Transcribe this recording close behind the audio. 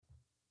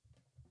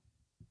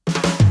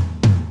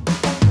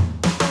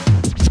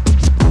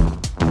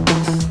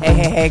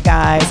Hey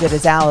guys, it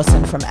is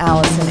Allison from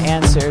Allison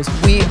Answers.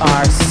 We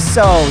are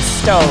so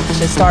stoked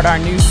to start our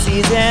new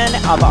season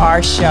of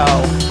our show.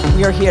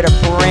 We are here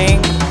to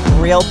bring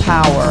real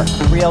power,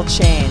 real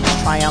change,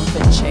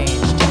 triumphant change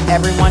to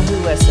everyone who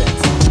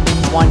listens.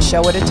 One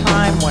show at a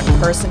time, one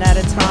person at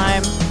a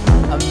time,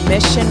 a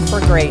mission for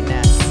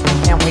greatness.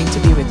 Can't wait to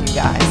be with you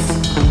guys.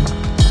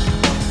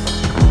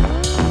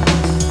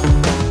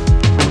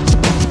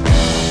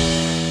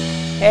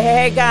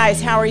 Hey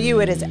guys, how are you?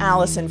 It is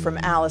Allison from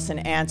Allison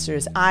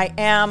Answers. I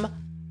am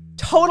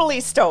totally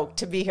stoked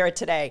to be here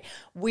today.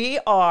 We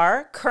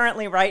are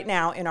currently right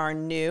now in our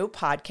new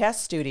podcast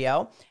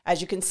studio. As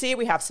you can see,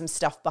 we have some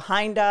stuff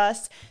behind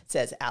us. It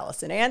says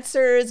Allison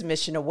Answers,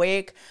 Mission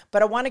Awake,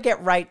 but I want to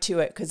get right to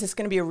it because it's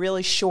going to be a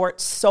really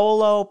short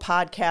solo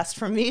podcast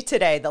for me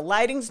today. The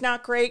lighting's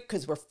not great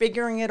because we're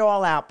figuring it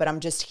all out, but I'm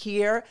just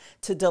here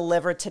to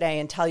deliver today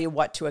and tell you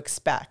what to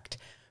expect.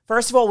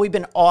 First of all, we've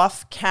been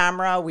off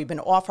camera. We've been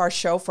off our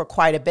show for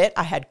quite a bit.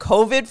 I had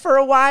COVID for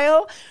a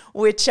while,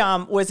 which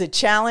was a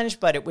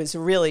challenge, but it was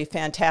really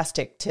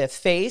fantastic to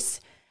face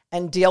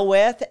and deal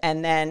with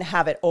and then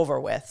have it over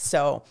with.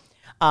 So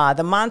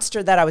the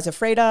monster that I was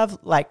afraid of,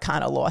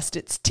 kind of lost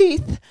its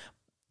teeth.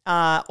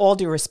 All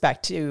due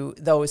respect to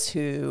those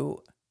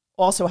who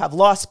also have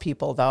lost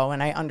people, though,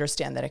 and I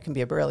understand that it can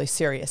be a really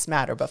serious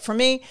matter. But for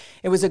me,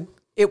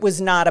 it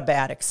was not a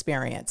bad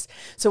experience.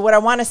 So what I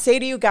want to say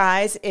to you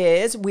guys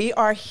is we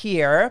are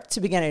here to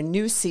begin a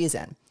new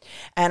season.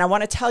 And I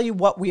want to tell you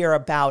what we are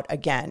about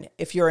again.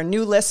 If you're a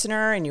new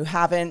listener and you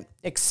haven't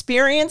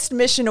experienced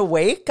Mission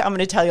Awake, I'm going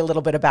to tell you a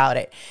little bit about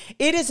it.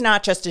 It is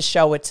not just a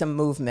show, it's a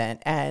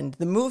movement. And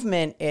the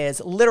movement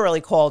is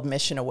literally called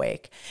Mission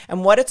Awake.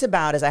 And what it's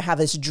about is I have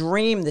this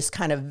dream, this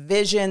kind of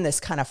vision, this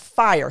kind of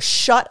fire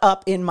shut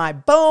up in my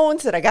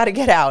bones that I got to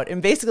get out.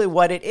 And basically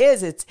what it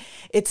is,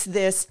 it's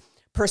this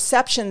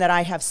perception that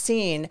I have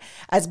seen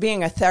as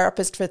being a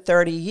therapist for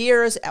 30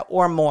 years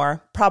or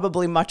more,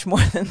 probably much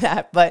more than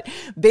that, but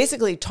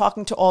basically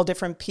talking to all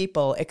different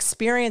people,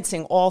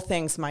 experiencing all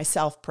things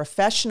myself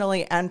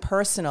professionally and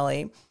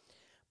personally,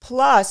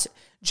 plus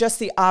just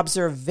the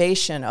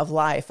observation of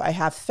life. I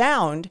have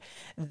found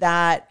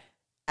that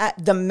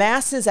the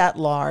masses at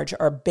large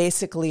are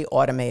basically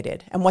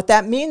automated. And what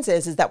that means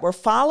is that we're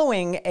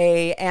following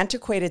an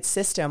antiquated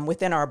system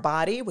within our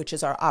body, which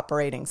is our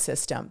operating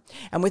system.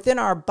 And within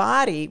our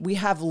body, we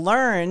have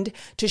learned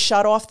to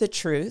shut off the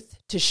truth,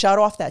 to shut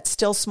off that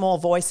still small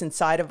voice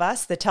inside of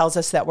us that tells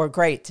us that we're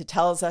great, to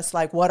tells us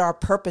what our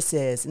purpose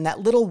is, and that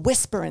little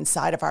whisper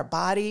inside of our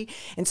body,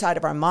 inside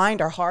of our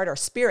mind, our heart, our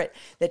spirit,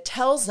 that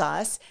tells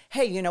us,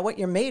 hey, you know what,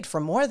 you're made for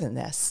more than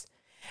this.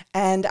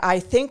 And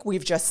I think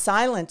we've just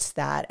silenced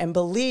that and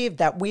believe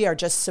that we are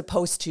just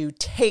supposed to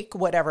take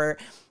whatever,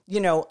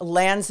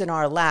 lands in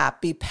our lap,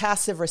 be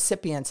passive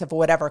recipients of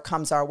whatever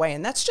comes our way.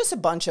 And that's just a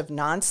bunch of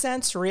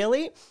nonsense,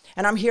 really.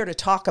 And I'm here to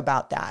talk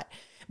about that.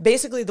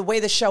 Basically, the way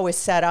the show is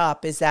set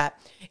up is that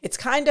it's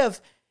kind of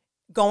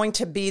going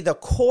to be the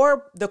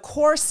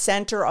core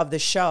center of the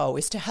show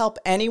is to help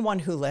anyone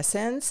who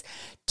listens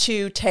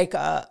to take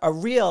a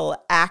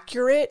real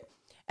accurate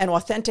and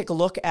authentic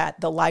look at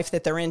the life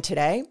that they're in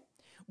today,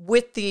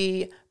 with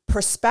the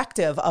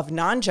perspective of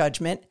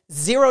non-judgment,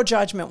 zero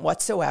judgment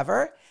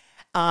whatsoever,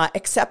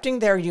 accepting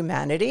their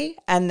humanity.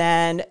 And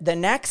then the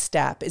next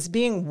step is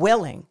being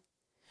willing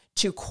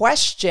to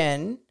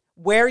question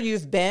where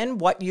you've been,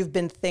 what you've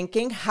been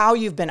thinking, how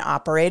you've been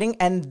operating,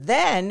 and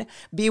then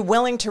be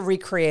willing to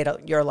recreate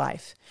your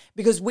life.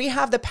 Because we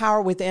have the power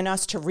within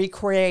us to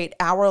recreate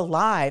our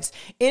lives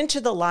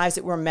into the lives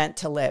that we're meant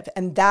to live.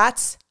 And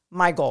that's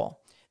my goal.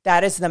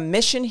 That is the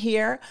mission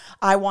here.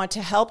 I want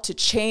to help to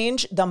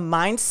change the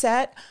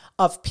mindset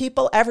of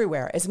people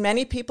everywhere. As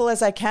many people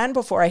as I can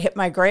before I hit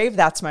my grave,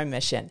 that's my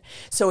mission.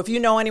 So if you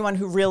know anyone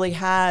who really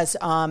has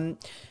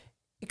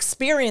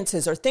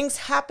experiences or things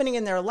happening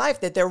in their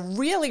life that they're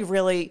really,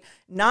 really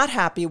not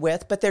happy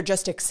with, but they're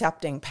just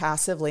accepting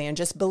passively and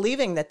just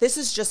believing that this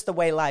is just the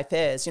way life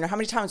is. How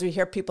many times we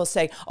hear people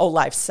say, oh,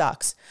 life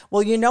sucks.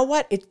 Well, you know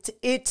what?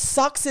 It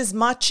sucks as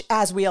much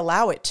as we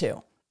allow it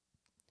to.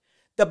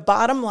 The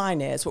bottom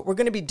line is what we're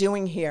going to be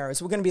doing here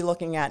is we're going to be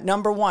looking at,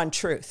 number one,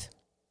 truth.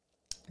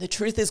 The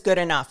truth is good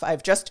enough.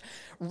 I've just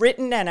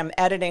written and I'm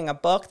editing a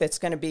book that's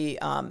going to be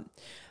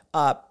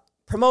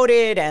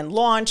promoted and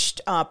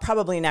launched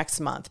probably next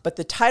month. But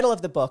the title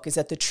of the book is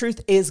that the truth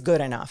is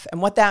good enough.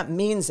 And what that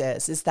means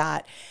is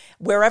that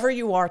wherever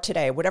you are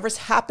today, whatever's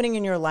happening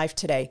in your life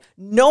today,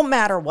 no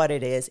matter what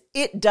it is,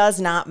 it does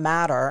not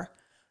matter.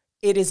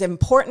 It is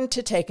important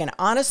to take an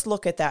honest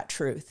look at that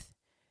truth.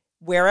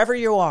 Wherever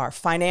you are,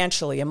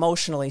 financially,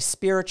 emotionally,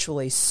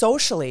 spiritually,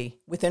 socially,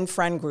 within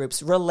friend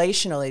groups,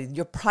 relationally,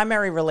 your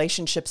primary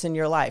relationships in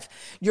your life,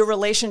 your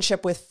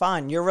relationship with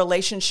fun, your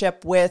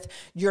relationship with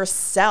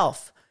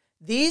yourself,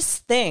 these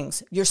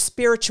things, your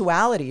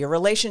spirituality, your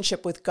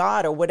relationship with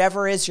God or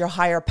whatever is your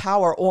higher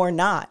power or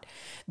not,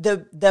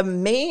 the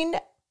main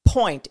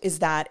point is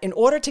that in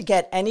order to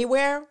get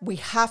anywhere, we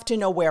have to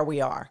know where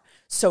we are.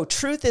 So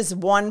truth is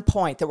one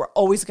point that we're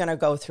always going to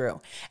go through.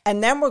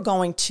 And then we're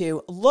going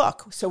to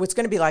look. So it's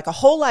going to be like a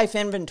whole life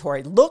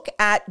inventory. Look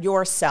at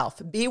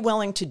yourself. Be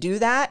willing to do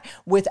that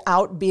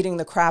without beating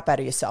the crap out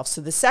of yourself.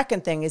 So the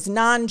second thing is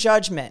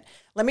non-judgment.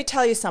 Let me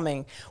tell you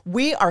something.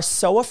 We are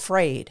so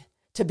afraid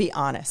to be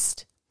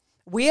honest.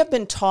 We have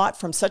been taught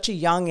from such a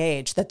young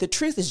age that the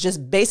truth is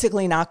just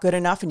basically not good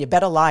enough and you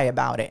better lie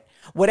about it.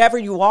 Whatever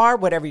you are,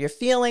 whatever you're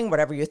feeling,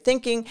 whatever you're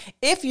thinking,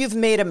 if you've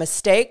made a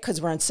mistake,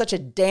 because we're in such a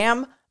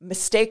damn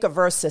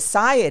mistake-averse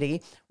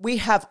society, we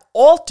have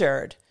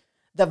altered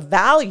the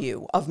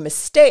value of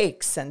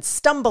mistakes and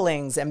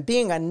stumblings and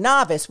being a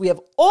novice. We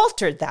have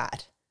altered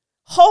that.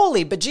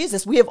 Holy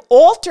bejesus, we have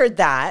altered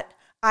that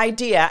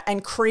idea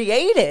and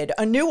created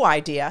a new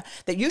idea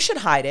that you should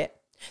hide it,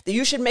 that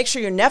you should make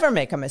sure you never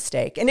make a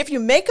mistake. And if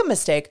you make a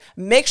mistake,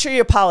 make sure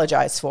you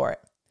apologize for it.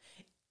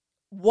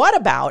 What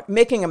about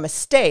making a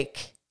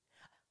mistake,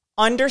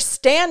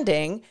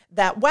 understanding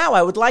that, wow,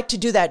 I would like to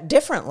do that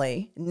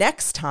differently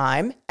next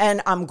time,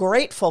 and I'm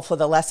grateful for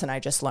the lesson I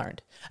just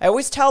learned. I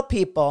always tell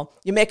people,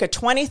 you make a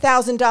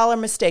 $20,000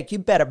 mistake, you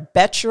better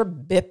bet your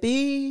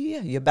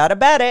bippy, you better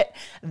bet it,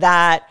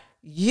 that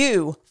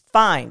you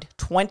find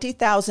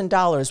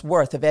 $20,000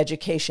 worth of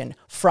education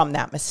from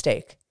that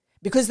mistake.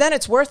 Because then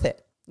it's worth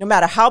it. No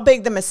matter how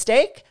big the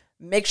mistake,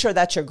 make sure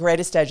that's your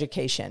greatest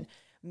education.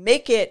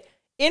 Make it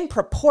in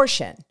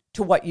proportion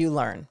to what you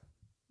learn.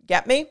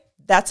 Get me?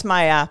 That's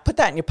my, put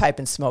that in your pipe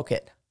and smoke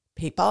it,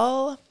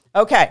 people.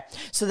 Okay,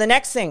 so the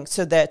next thing,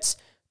 so that's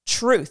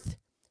truth.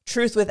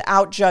 Truth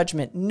without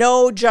judgment.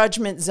 No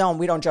judgment zone.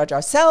 We don't judge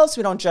ourselves.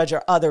 We don't judge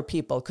our other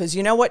people. Because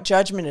you know what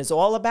judgment is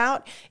all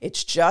about?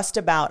 It's just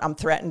about, I'm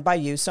threatened by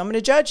you, so I'm going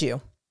to judge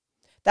you.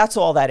 That's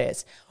all that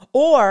is.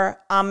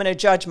 Or I'm going to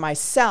judge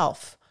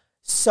myself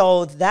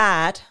so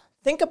that,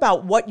 think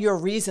about what your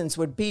reasons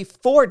would be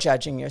for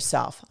judging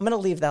yourself. I'm going to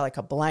leave that like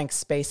a blank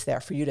space there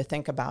for you to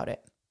think about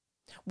it.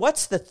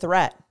 What's the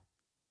threat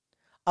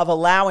of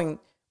allowing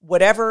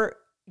whatever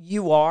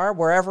you are,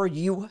 wherever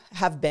you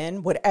have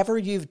been, whatever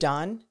you've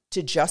done,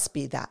 to just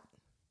be that?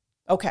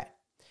 Okay.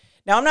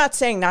 Now, I'm not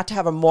saying not to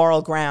have a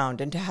moral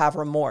ground and to have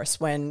remorse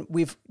when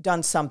we've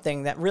done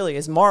something that really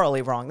is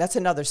morally wrong. That's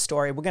another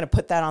story. We're going to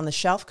put that on the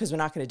shelf because we're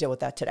not going to deal with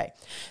that today.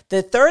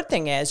 The third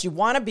thing is you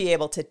want to be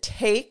able to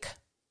take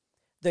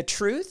the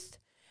truth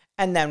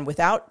and then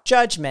without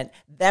judgment,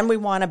 then we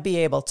want to be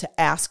able to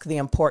ask the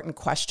important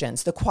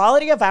questions. The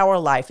quality of our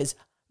life is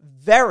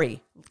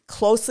very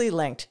closely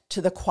linked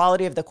to the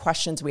quality of the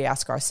questions we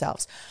ask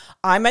ourselves.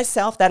 I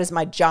myself, that is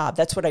my job.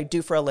 That's what I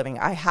do for a living.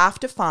 I have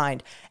to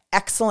find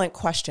excellent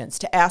questions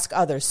to ask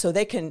others so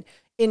they can,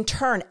 in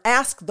turn,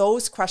 ask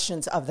those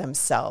questions of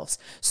themselves.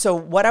 So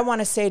what I want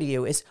to say to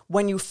you is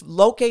when you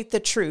locate the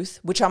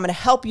truth, which I'm going to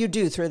help you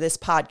do through this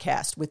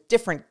podcast with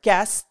different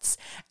guests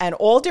and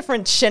all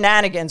different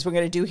shenanigans we're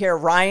going to do here.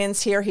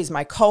 Ryan's here. He's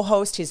my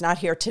co-host. He's not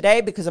here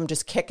today because I'm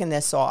just kicking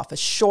this off. A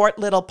short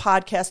little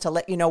podcast to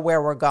let you know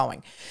where we're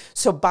going.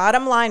 So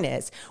bottom line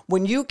is,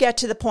 when you get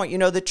to the point, you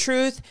know the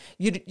truth,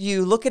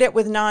 you look at it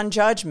with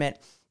non-judgment.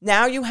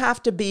 Now you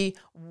have to be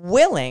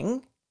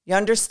willing. You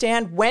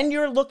understand? When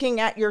you're looking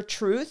at your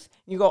truth,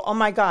 you go, oh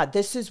my God,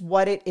 this is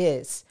what it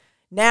is.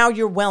 Now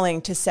you're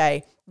willing to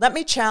say, let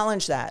me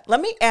challenge that.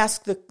 Let me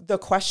ask the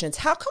questions.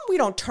 How come we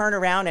don't turn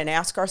around and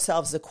ask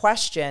ourselves the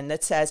question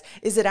that says,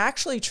 is it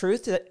actually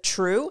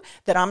true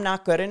that I'm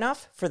not good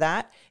enough for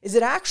that? Is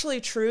it actually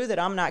true that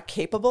I'm not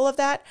capable of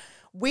that?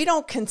 We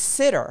don't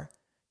consider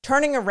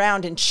turning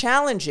around and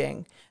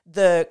challenging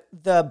the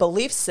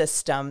belief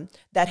system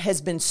that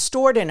has been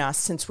stored in us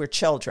since we're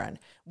children,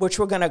 which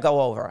we're going to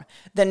go over.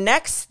 The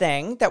next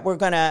thing that we're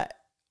going to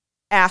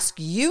ask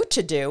you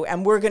to do,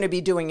 and we're going to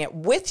be doing it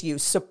with you,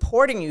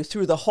 supporting you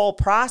through the whole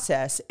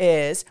process,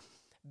 is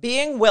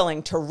being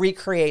willing to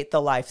recreate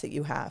the life that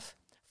you have.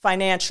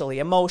 Financially,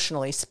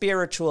 emotionally,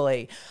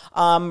 spiritually,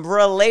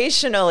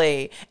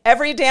 relationally,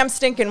 every damn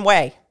stinking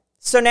way.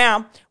 So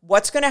now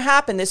what's going to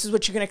happen, this is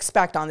what you can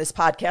expect on this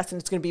podcast,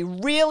 and it's going to be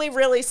really,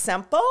 really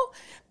simple.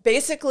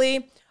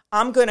 Basically,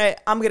 I'm going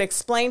to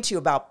explain to you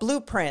about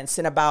blueprints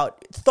and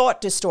about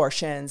thought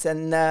distortions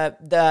and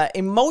the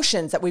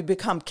emotions that we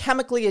become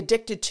chemically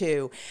addicted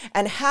to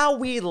and how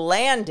we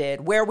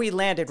landed, where we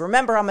landed.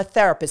 Remember, I'm a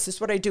therapist. This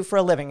is what I do for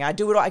a living. I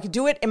could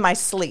do it in my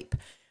sleep.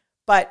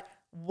 But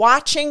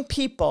watching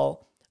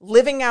people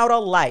living out a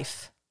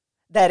life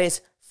that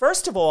is,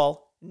 first of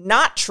all,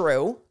 not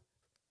true,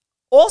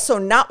 also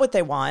not what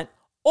they want.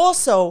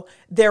 Also,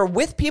 they're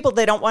with people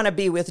they don't want to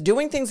be with,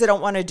 doing things they don't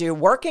want to do,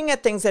 working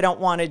at things they don't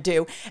want to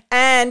do,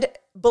 and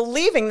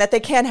believing that they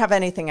can't have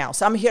anything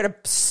else. I'm here to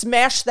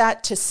smash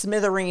that to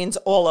smithereens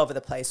all over the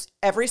place.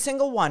 Every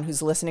single one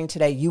who's listening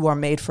today, you are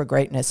made for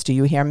greatness. Do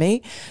you hear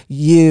me?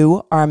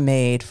 You are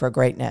made for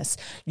greatness.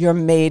 You're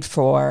made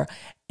for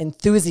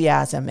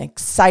enthusiasm,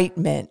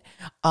 excitement,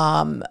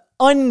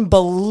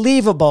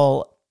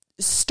 unbelievable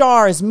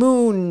stars,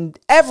 moon,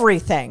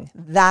 everything.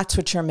 That's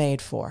what you're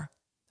made for.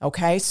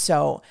 Okay,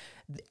 so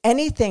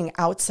anything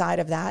outside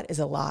of that is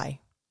a lie.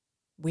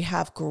 We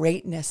have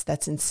greatness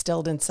that's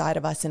instilled inside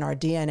of us in our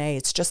DNA.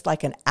 It's just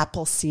like an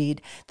apple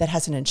seed that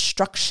has an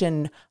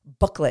instruction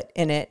booklet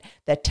in it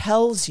that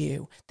tells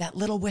you, that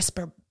little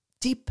whisper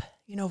deep,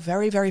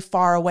 very, very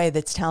far away,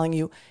 that's telling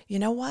you, you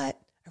know what?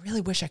 I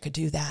really wish I could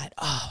do that.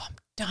 Oh, I'm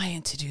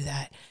dying to do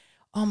that.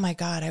 Oh my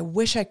God, I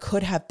wish I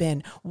could have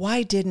been.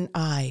 Why didn't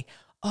I?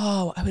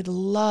 Oh, I would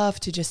love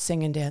to just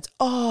sing and dance.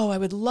 Oh, I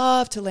would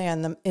love to lay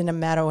in a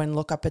meadow and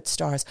look up at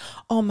stars.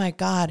 Oh my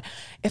God,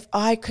 if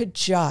I could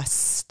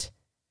just...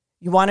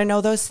 You want to know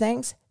those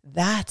things?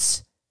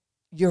 That's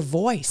your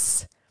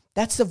voice.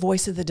 That's the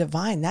voice of the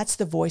divine. That's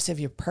the voice of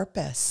your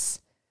purpose.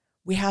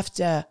 We have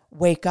to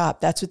wake up.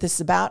 That's what this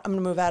is about. I'm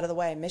going to move out of the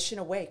way. Mission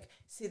Awake.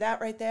 See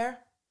that right there?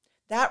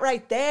 That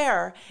right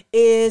there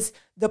is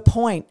the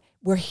point.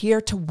 We're here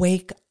to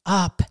wake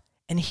up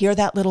and hear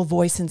that little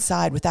voice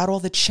inside without all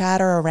the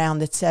chatter around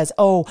that says,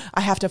 oh,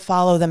 I have to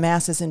follow the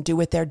masses and do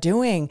what they're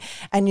doing.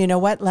 And you know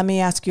what? Let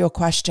me ask you a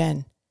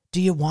question.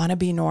 Do you want to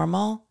be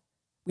normal?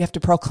 We have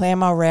to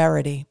proclaim our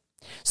rarity.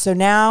 So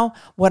now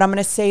what I'm going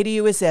to say to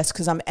you is this,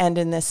 because I'm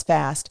ending this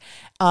fast.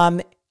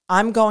 I'm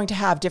going to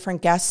have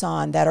different guests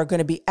on that are going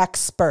to be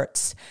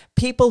experts,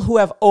 people who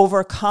have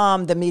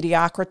overcome the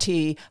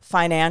mediocrity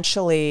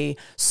financially,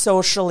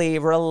 socially,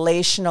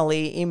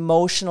 relationally,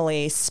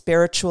 emotionally,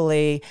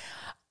 spiritually.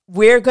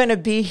 We're going to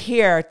be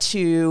here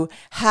to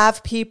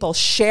have people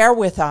share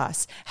with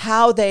us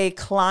how they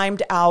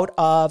climbed out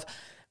of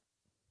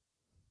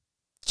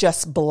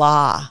just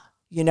blah,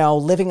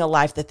 living a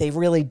life that they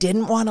really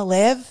didn't want to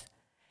live,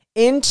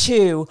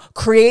 into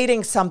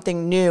creating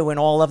something new in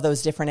all of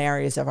those different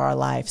areas of our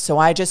life. So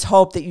I just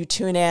hope that you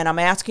tune in. I'm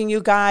asking you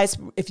guys,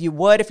 if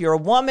you're a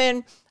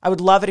woman, I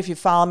would love it if you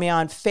follow me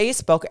on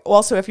Facebook.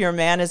 Also, if you're a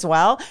man as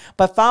well,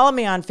 but follow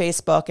me on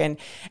Facebook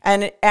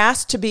and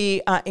ask to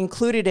be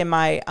included in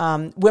my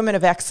Women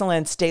of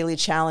Excellence Daily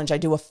Challenge. I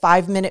do a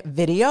 5-minute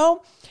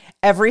video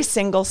every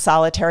single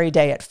solitary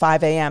day at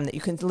 5 a.m. that you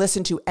can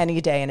listen to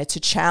any day. And it's a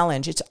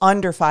challenge. It's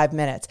under 5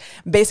 minutes.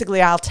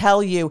 Basically, I'll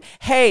tell you,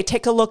 hey,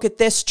 take a look at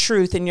this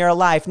truth in your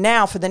life.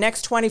 Now, for the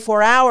next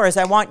 24 hours,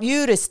 I want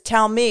you to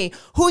tell me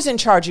who's in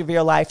charge of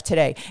your life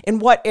today. In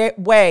what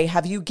way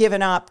have you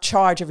given up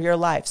charge of your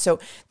life? So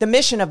the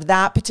mission of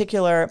that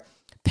particular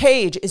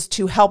page is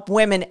to help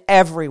women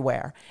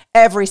everywhere,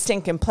 every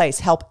stinking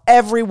place, help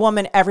every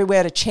woman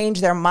everywhere to change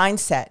their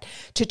mindset,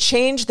 to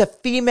change the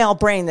female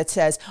brain that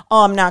says,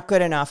 oh, I'm not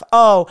good enough.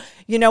 Oh,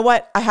 you know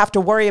what? I have to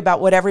worry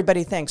about what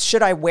everybody thinks.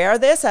 Should I wear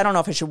this? I don't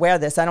know if I should wear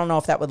this. I don't know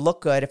if that would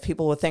look good, if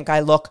people would think I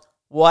look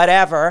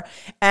whatever.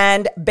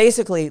 And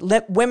basically,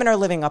 women are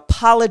living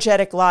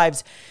apologetic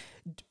lives.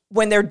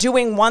 When they're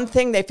doing one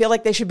thing, they feel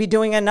like they should be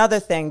doing another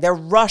thing. They're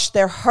rushed,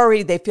 they're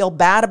hurried, they feel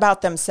bad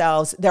about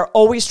themselves. They're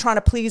always trying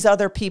to please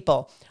other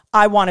people.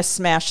 I want to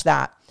smash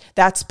that.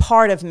 That's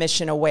part of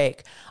Mission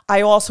Awake.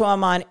 I also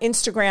am on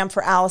Instagram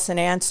for Allison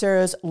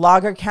Answers,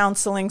 Lager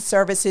Counseling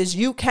Services.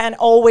 You can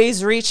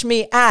always reach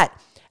me at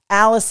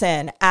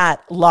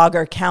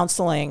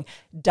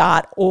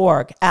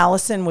Allison@lagercounseling.org.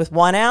 Allison with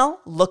one L,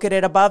 look at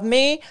it above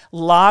me,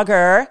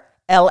 Lager,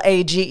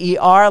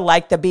 Lager,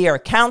 like the beer,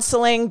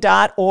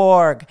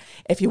 counseling.org.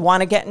 If you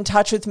want to get in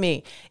touch with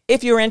me,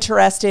 if you're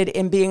interested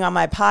in being on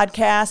my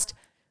podcast,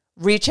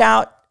 reach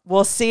out.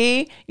 We'll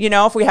see,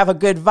 if we have a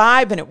good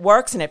vibe and it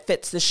works and it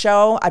fits the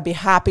show, I'd be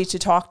happy to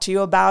talk to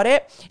you about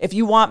it. If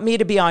you want me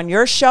to be on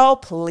your show,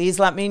 please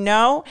let me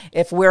know.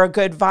 If we're a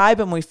good vibe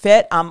and we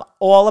fit, I'm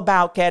all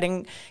about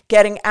getting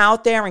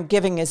out there and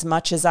giving as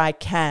much as I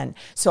can.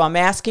 So I'm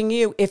asking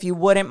you, if you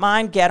wouldn't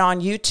mind, get on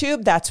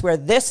YouTube. That's where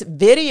this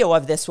video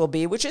of this will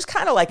be, which is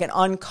kind of like an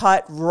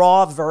uncut,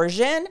 raw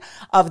version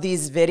of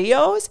these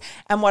videos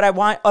and what I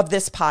want of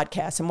this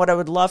podcast. And what I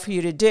would love for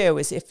you to do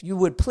is, if you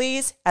would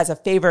please, as a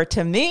favor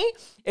to me,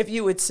 if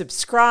you would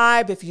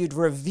subscribe, if you'd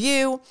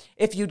review,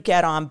 if you'd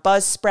get on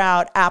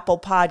Buzzsprout, Apple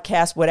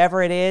Podcasts,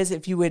 whatever it is,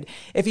 if you would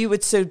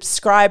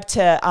subscribe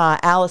to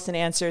Allison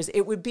Answers,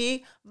 it would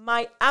be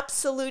my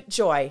absolute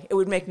joy. It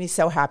would make me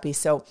so happy.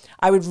 So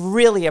I would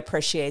really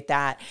appreciate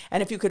that.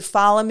 And if you could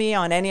follow me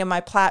on any of my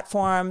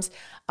platforms,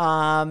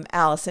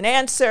 Allison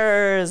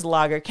Answers,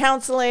 Lager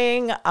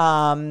Counseling,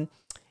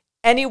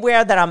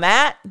 anywhere that I'm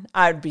at,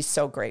 I'd be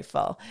so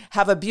grateful.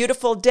 Have a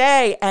beautiful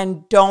day.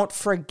 And don't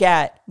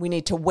forget, we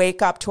need to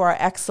wake up to our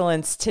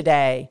excellence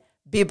today.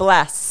 Be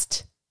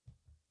blessed.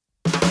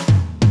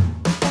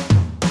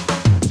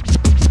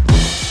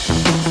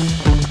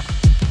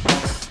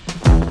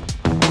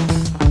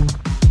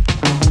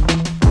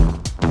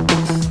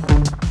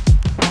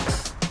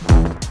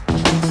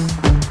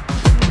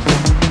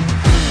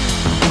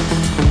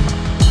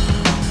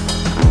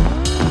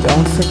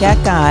 Don't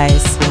forget,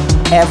 guys,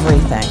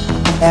 everything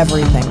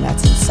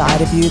that's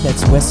inside of you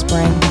that's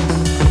whispering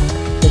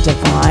the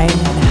divine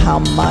and how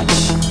much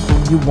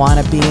you want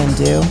to be and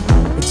do,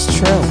 it's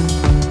true.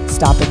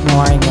 Stop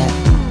ignoring it.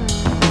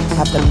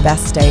 Have the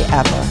best day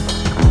ever.